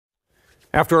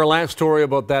After our last story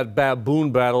about that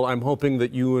baboon battle, I'm hoping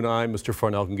that you and I, Mr.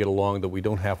 Farnell, can get along, that we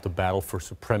don't have to battle for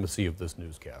supremacy of this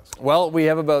newscast. Well, we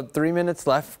have about 3 minutes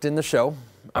left in the show.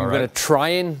 I'm going to try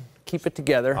and keep it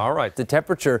together. All right. The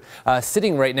temperature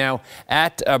sitting right now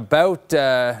at about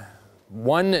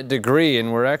 1 degree,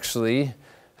 and we're actually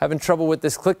having trouble with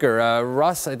this clicker.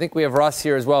 Ross, I think we have Ross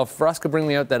here as well. If Ross could bring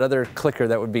me out that other clicker,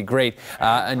 that would be great.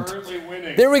 And currently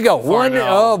winning. There we go. Farnell.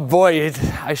 Oh boy,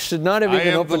 I should not have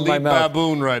even opened my mouth. I am the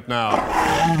lead baboon right now.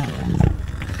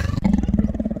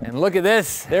 And look at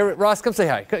this. There, Ross, come say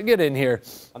hi. Get in here.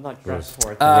 I'm not dressed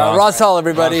for it. Ross Hall,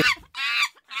 everybody.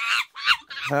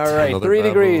 All right, 3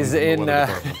 degrees in.